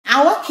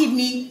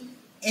kidney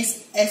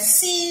is a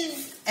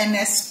sieve and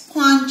a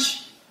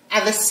sponge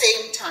at the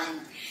same time.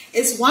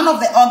 It's one of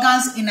the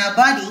organs in our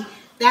body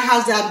that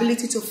has the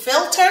ability to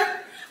filter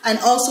and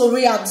also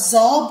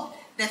reabsorb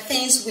the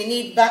things we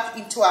need back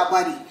into our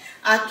body.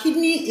 Our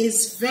kidney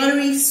is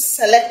very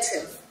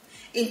selective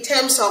in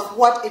terms of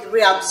what it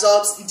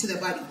reabsorbs into the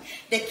body.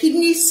 The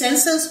kidney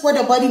senses what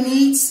the body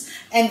needs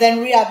and then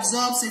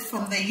reabsorbs it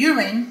from the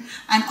urine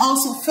and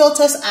also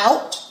filters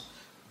out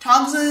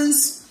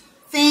toxins,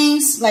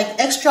 things like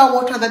extra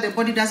water that the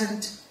body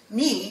doesn't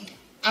need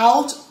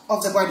out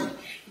of the body.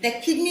 The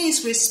kidney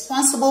is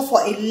responsible for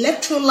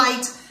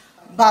electrolyte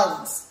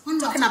balance. When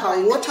talking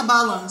about water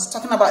balance,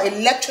 talking about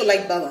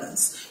electrolyte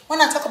balance. When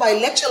I talk about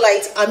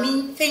electrolytes, I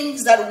mean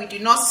things that we do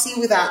not see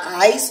with our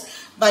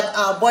eyes, but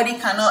our body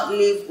cannot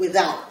live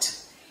without.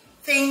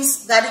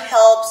 Things that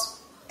helps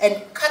and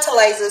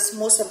catalyzes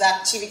most of the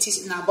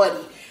activities in our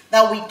body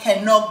that we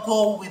cannot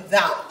go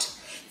without.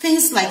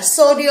 Things like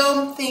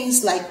sodium,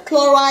 things like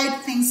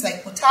chloride, things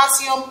like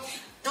potassium,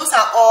 those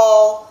are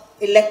all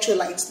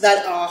electrolytes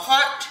that our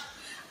heart,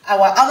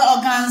 our other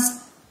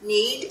organs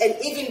need, and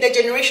even the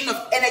generation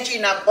of energy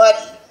in our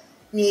body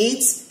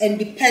needs and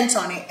depends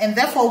on it. And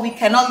therefore, we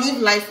cannot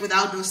live life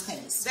without those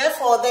things.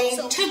 Therefore,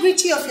 the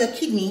integrity of your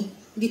kidney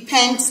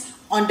depends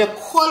on the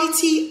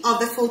quality of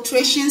the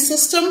filtration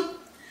system,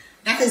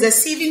 that is the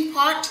sieving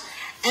part,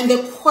 and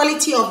the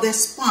quality of the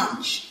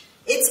sponge.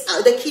 It's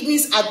the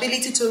kidney's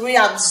ability to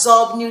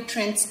reabsorb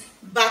nutrients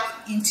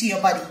back into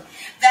your body.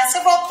 There are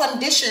several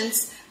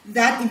conditions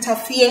that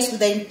interferes with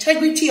the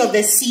integrity of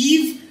the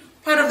sieve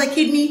part of the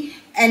kidney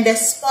and the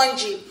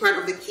spongy part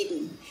of the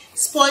kidney.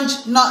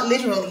 Sponge, not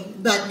literally,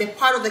 but the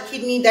part of the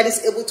kidney that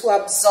is able to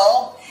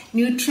absorb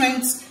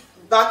nutrients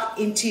back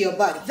into your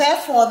body.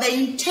 Therefore, the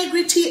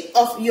integrity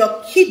of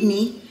your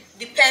kidney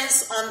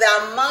depends on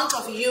the amount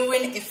of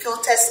urine it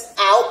filters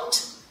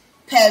out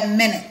per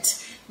minute.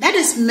 That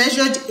is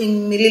measured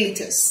in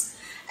milliliters.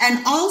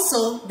 And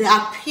also the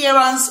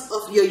appearance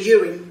of your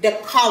urine, the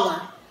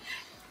color,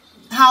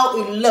 how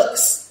it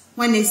looks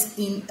when it's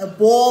in a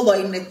bowl or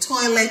in a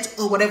toilet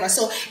or whatever.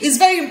 So it's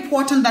very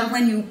important that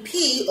when you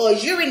pee or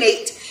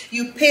urinate,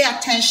 you pay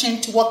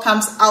attention to what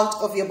comes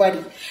out of your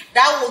body.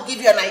 That will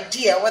give you an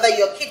idea whether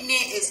your kidney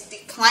is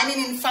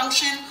declining in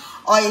function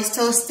or is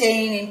still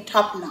staying in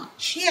top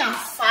notch. Here are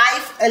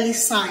 5 early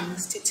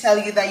signs to tell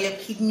you that your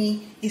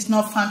kidney is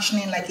not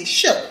functioning like it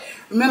should.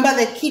 Remember,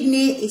 the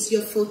kidney is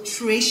your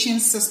filtration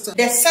system.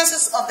 The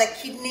senses of the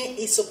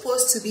kidney is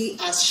supposed to be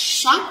as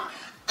sharp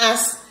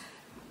as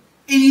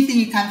anything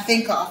you can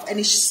think of, and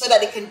it's so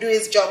that it can do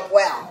its job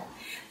well.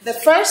 The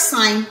first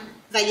sign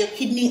that your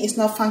kidney is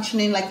not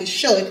functioning like it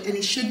should, and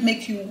it should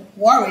make you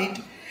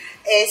worried,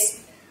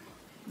 is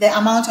the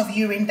amount of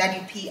urine that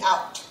you pee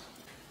out.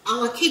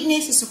 Our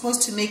kidneys is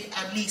supposed to make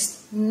at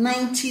least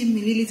 90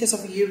 milliliters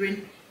of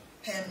urine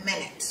per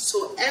minute.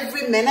 So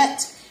every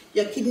minute,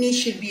 your kidney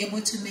should be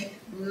able to make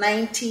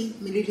 90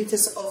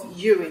 milliliters of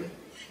urine.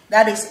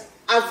 That is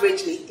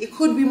averagely. It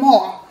could be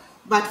more,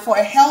 but for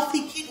a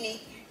healthy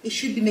kidney, it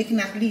should be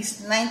making at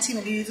least 90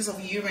 milliliters of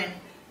urine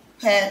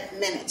per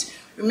minute.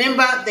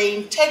 Remember, the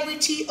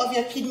integrity of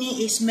your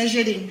kidney is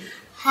measured in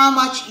how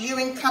much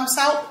urine comes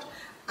out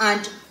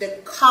and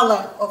the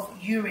color of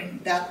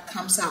urine that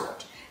comes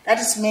out. That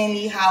is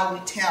mainly how we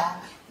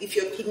tell if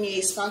your kidney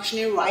is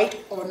functioning right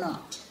or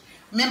not.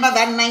 Remember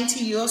that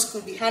 90 yours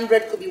could be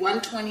 100, could be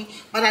 120,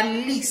 but at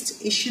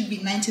least it should be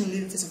 90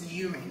 milliliters of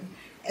urine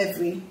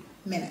every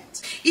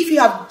minute. If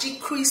you have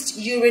decreased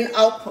urine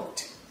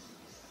output,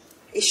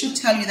 it should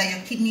tell you that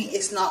your kidney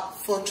is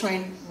not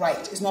filtering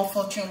right, is not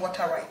filtering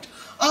water right.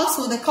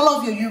 Also, the color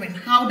of your urine,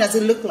 how does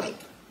it look like?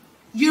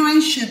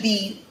 Urine should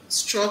be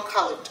straw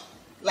colored,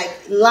 like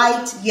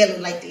light yellow,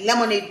 like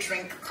lemonade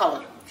drink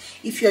color.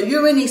 If your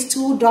urine is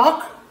too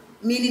dark,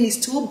 meaning it's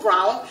too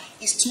brown,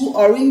 it's too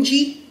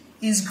orangey,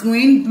 is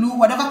green, blue,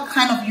 whatever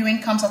kind of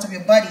urine comes out of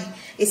your body,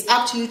 it's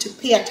up to you to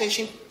pay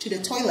attention to the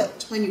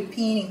toilet when you're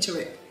peeing into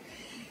it,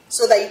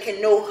 so that you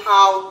can know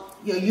how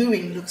your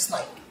urine looks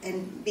like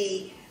and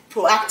be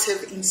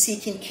proactive in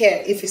seeking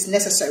care if it's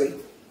necessary.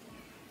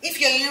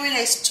 If your urine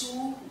is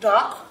too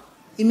dark,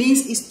 it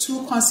means it's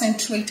too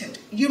concentrated.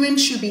 Urine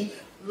should be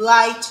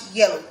light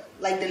yellow,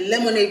 like the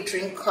lemonade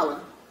drink color.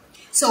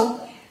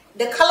 So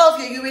the color of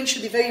your urine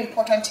should be very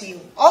important to you.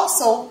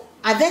 Also,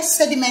 are there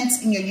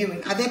sediments in your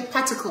urine? Are there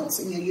particles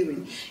in your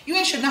urine?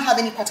 Urine should not have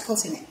any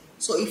particles in it.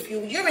 So if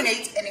you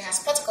urinate and it has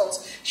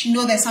particles, you should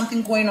know there's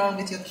something going on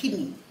with your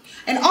kidney.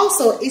 And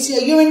also, is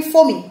your urine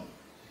foamy?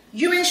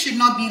 Urine should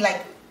not be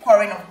like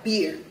pouring of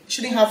beer. It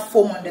shouldn't have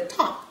foam on the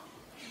top.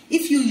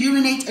 If you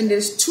urinate and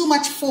there's too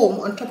much foam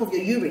on top of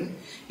your urine,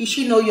 you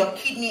should know your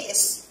kidney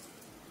is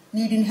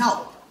needing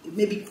help. It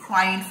may be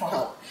crying for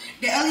help.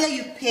 The earlier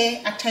you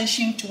pay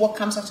attention to what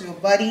comes out of your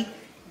body,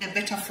 the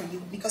better for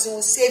you, because it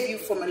will save you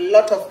from a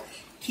lot of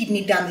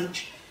kidney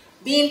damage.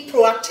 Being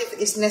proactive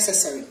is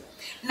necessary.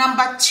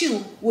 Number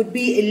 2 would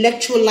be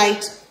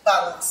electrolyte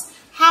balance.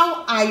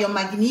 How are your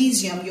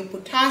magnesium, your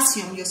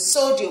potassium, your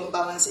sodium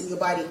balance in your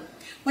body?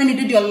 When you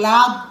did your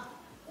lab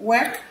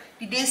work,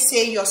 Did they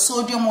say your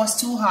sodium was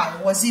too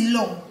high? Was it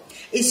low?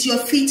 Is your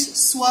feet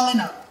swelling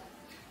up?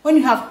 When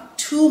you have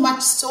too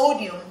much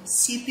sodium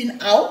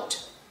seeping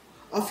out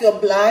of your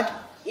blood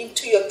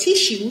into your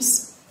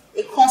tissues,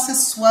 it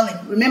causes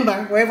swelling.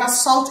 Remember, wherever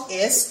salt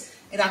is,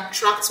 it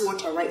attracts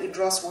water, right? It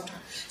draws water.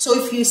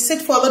 So if you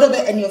sit for a little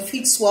bit and your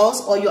feet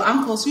swells or your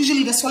ankles,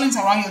 usually the swelling's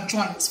around your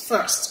joints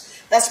first.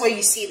 That's where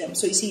you see them.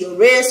 So you see your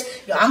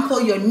wrist, your ankle,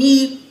 your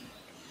knee.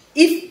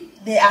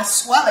 If they are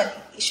swelling,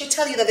 it should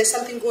tell you that there's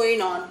something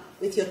going on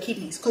with your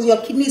kidneys, because your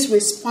kidney is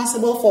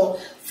responsible for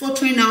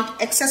filtering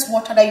out excess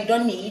water that you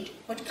don't need,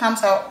 what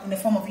comes out in the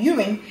form of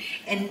urine,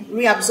 and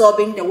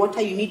reabsorbing the water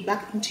you need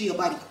back into your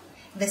body.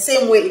 The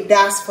same way it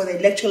does for the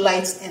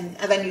electrolytes and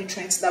other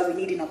nutrients that we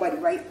need in our body,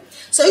 right?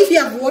 So if you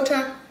have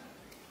water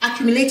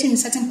accumulating in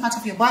certain parts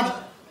of your body,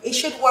 it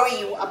should worry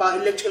you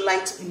about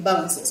electrolyte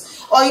imbalances.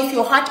 Or if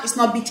your heart is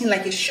not beating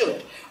like it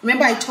should.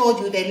 Remember I told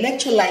you the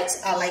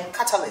electrolytes are like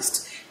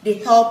catalysts. They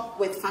help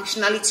with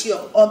functionality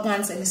of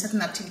organs and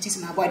certain activities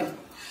in our body.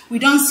 We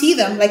don't see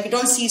them, like you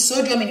don't see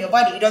sodium in your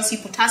body, you don't see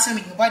potassium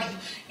in your body.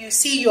 You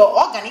see your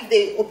organ. If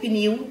they open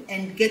you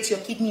and get your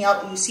kidney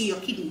out, you see your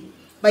kidney.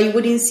 But you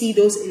wouldn't see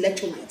those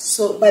electrolytes.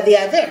 So, but they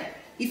are there.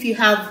 If you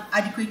have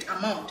adequate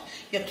amount,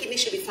 your kidney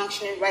should be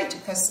functioning right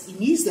because it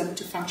needs them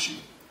to function,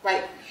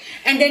 right?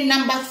 And then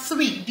number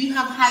 3, do you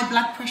have high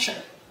blood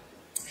pressure?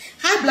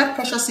 High blood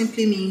pressure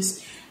simply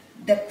means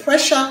the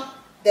pressure,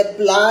 the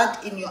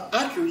blood in your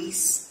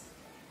arteries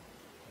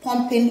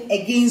pumping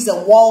against the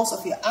walls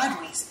of your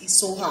arteries is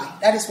so high.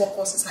 That is what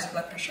causes high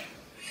blood pressure.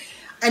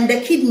 And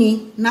the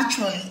kidney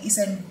naturally is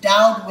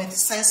endowed with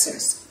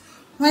sensors.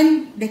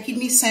 When the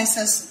kidney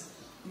senses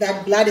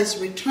that blood is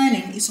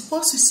returning, it's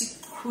supposed to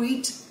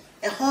secrete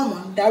a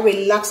hormone that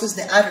relaxes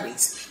the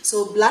arteries.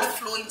 So blood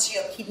flow into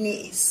your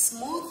kidney is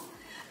smooth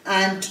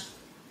and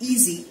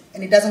easy,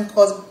 and it doesn't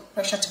cause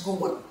pressure to go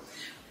up.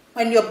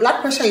 When your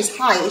blood pressure is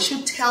high, it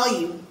should tell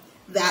you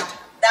that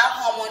that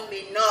hormone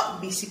may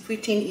not be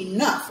secreting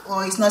enough,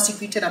 or it's not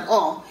secreted at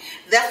all.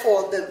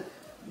 Therefore, the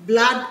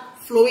blood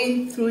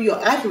flowing through your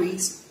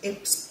arteries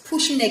is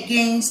pushing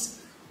against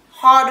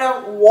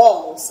harder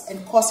walls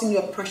and causing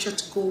your pressure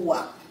to go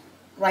up,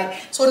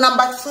 right? So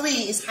number 3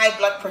 is high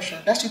blood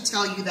pressure. That should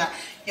tell you that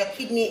your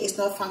kidney is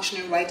not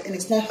functioning right and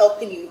it's not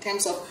helping you in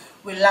terms of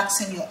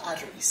relaxing your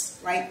arteries,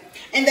 right?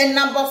 And then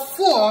number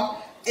 4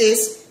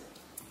 is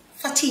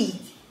fatigue.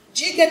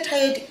 Do you get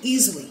tired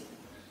easily?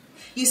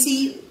 You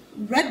see,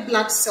 red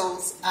blood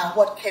cells are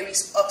what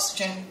carries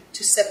oxygen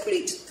to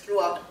circulate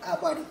throughout our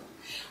body.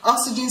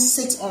 Oxygen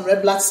sits on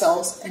red blood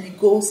cells and it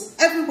goes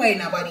everywhere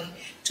in our body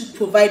to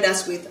provide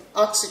us with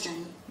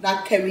oxygen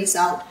that carries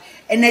out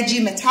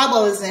energy,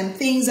 metabolism,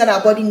 things that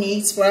our body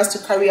needs for us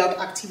to carry out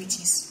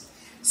activities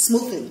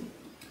smoothly.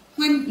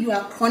 When you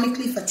are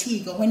chronically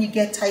fatigued or when you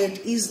get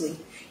tired easily,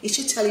 it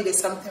should tell you there's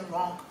something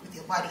wrong with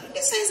your body, in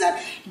the sense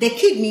that the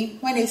kidney,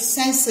 when it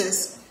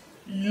senses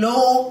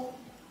low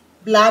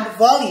blood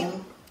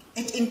volume,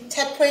 it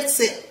interprets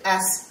it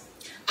as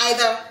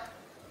either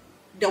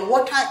the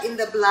water in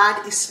the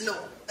blood is low,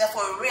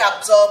 therefore it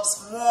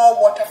reabsorbs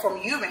more water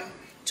from urine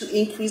to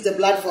increase the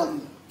blood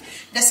volume.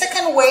 The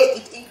second way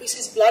it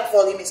increases blood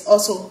volume is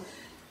also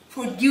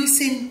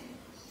producing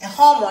a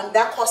hormone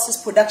that causes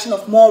production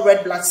of more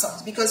red blood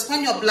cells, because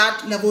when your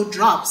blood level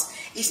drops,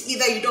 it's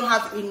either you don't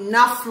have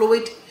enough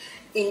fluid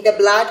in the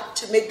blood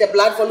to make the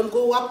blood volume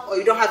go up, or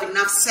you don't have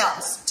enough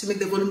cells to make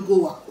the volume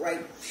go up,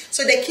 right?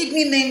 So the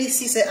kidney mainly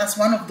sees it as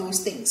one of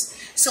those things.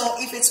 So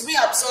if it's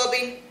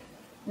reabsorbing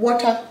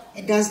water,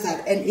 it does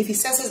that. And if it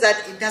senses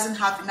that it doesn't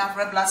have enough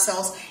red blood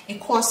cells, it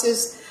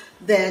causes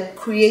the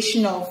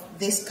creation of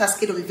this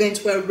cascade of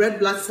events where red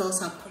blood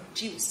cells are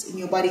produced in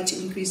your body to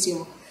increase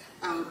your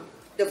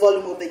the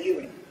volume of the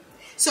urine.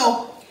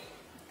 So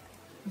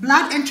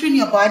blood entering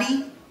your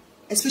body,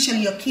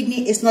 especially your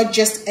kidney, is not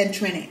just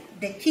entering it.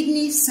 The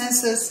kidney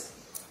senses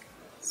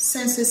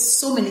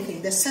so many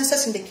things. The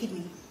sensors in the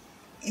kidney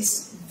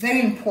is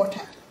very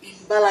important in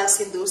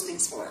balancing those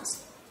things for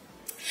us.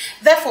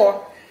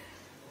 Therefore,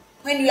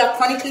 when you are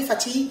chronically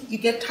fatigued, you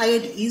get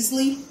tired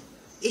easily,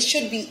 it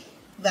should be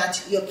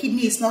that your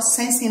kidney is not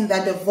sensing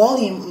that the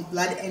volume of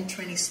blood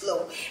entering is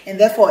low, and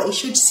therefore it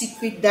should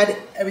secrete that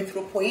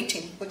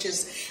erythropoietin, which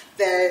is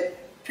the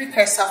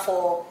precursor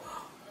for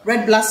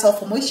red blood cell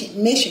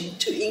formation,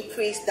 to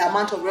increase the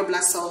amount of red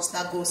blood cells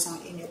that goes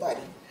on in your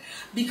body.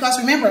 Because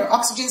remember,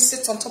 oxygen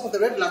sits on top of the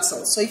red blood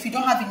cells. So if you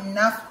don't have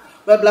enough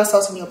red blood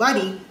cells in your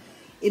body,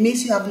 it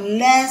means you have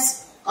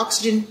less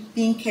oxygen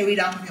being carried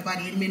out of your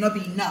body. It may not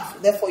be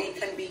enough. Therefore, you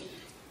can be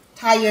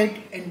tired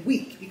and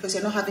weak because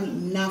you're not having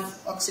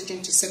enough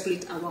oxygen to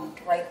circulate around,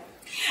 right?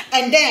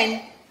 And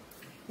then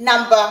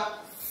number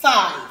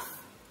 5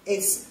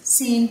 is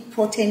seeing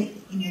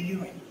protein in your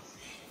urine.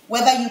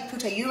 Whether you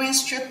put a urine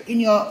strip in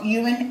your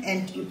urine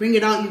and you bring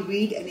it out, you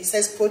read, and it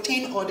says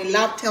protein, or the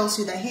lab tells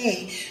you that,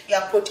 hey, you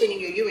have protein in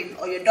your urine,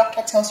 or your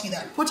doctor tells you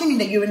that protein in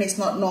the urine is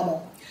not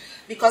normal,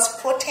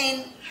 because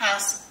protein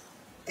has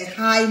a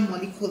high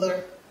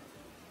molecular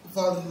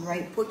volume,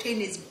 right?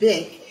 Protein is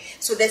big.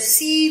 So the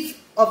sieve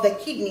of the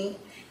kidney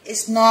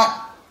is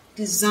not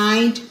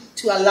designed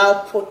to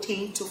allow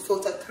protein to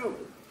filter through.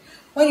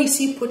 When you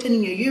see protein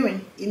in your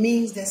urine, it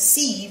means the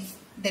sieve,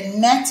 the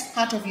net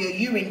part of your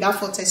urine that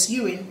filters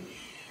urine,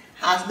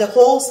 has the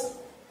holes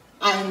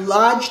are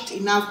enlarged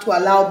enough to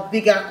allow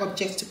bigger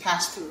objects to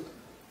pass through.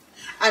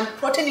 And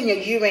protein in your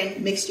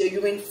urine makes your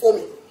urine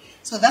foamy.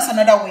 So that's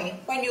another way.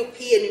 When you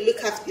pee and you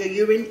look at your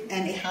urine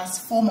and it has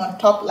foam on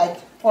top, like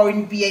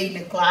pouring beer in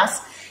a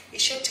glass, it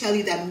should tell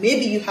you that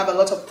maybe you have a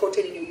lot of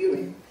protein in your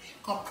urine.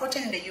 Because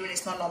protein in the urine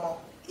is not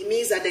normal. It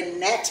means that the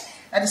net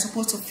that is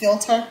supposed to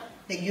filter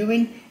the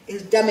urine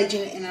is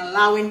damaging and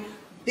allowing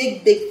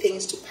big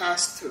things to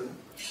pass through.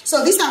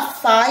 So these are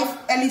 5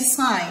 early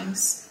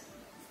signs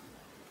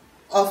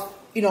of,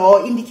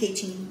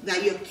 indicating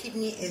that your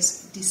kidney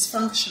is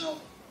dysfunctional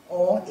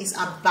or is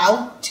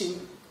about to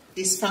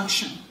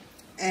dysfunction,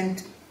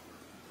 and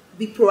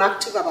be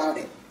proactive about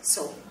it.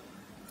 So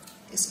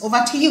it's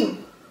over to you.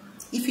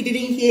 If you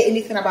didn't hear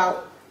anything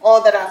about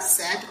all that I've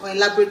said or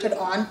elaborated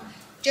on,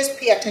 just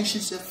pay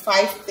attention to the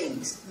 5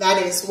 things.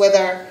 That is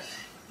whether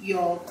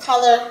your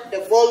color, the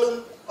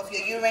volume of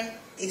your urine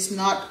is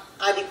not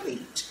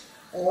adequate.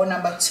 Or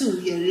number 2,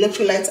 your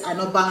electrolytes are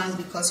not balanced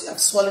because you have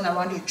swelling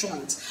around your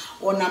joints.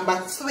 Or number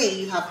 3,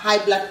 you have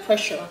high blood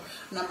pressure.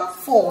 Number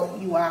 4,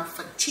 you are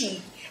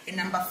fatigued. And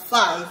number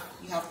 5,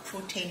 you have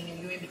protein in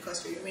your urine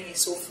because your urine is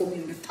so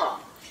foamy on the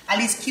top. At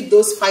least keep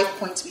those 5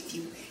 points with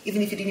you,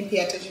 even if you didn't pay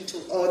attention to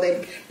all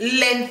the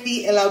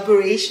lengthy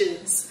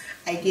elaborations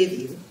I gave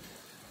you.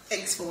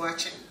 Thanks for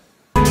watching.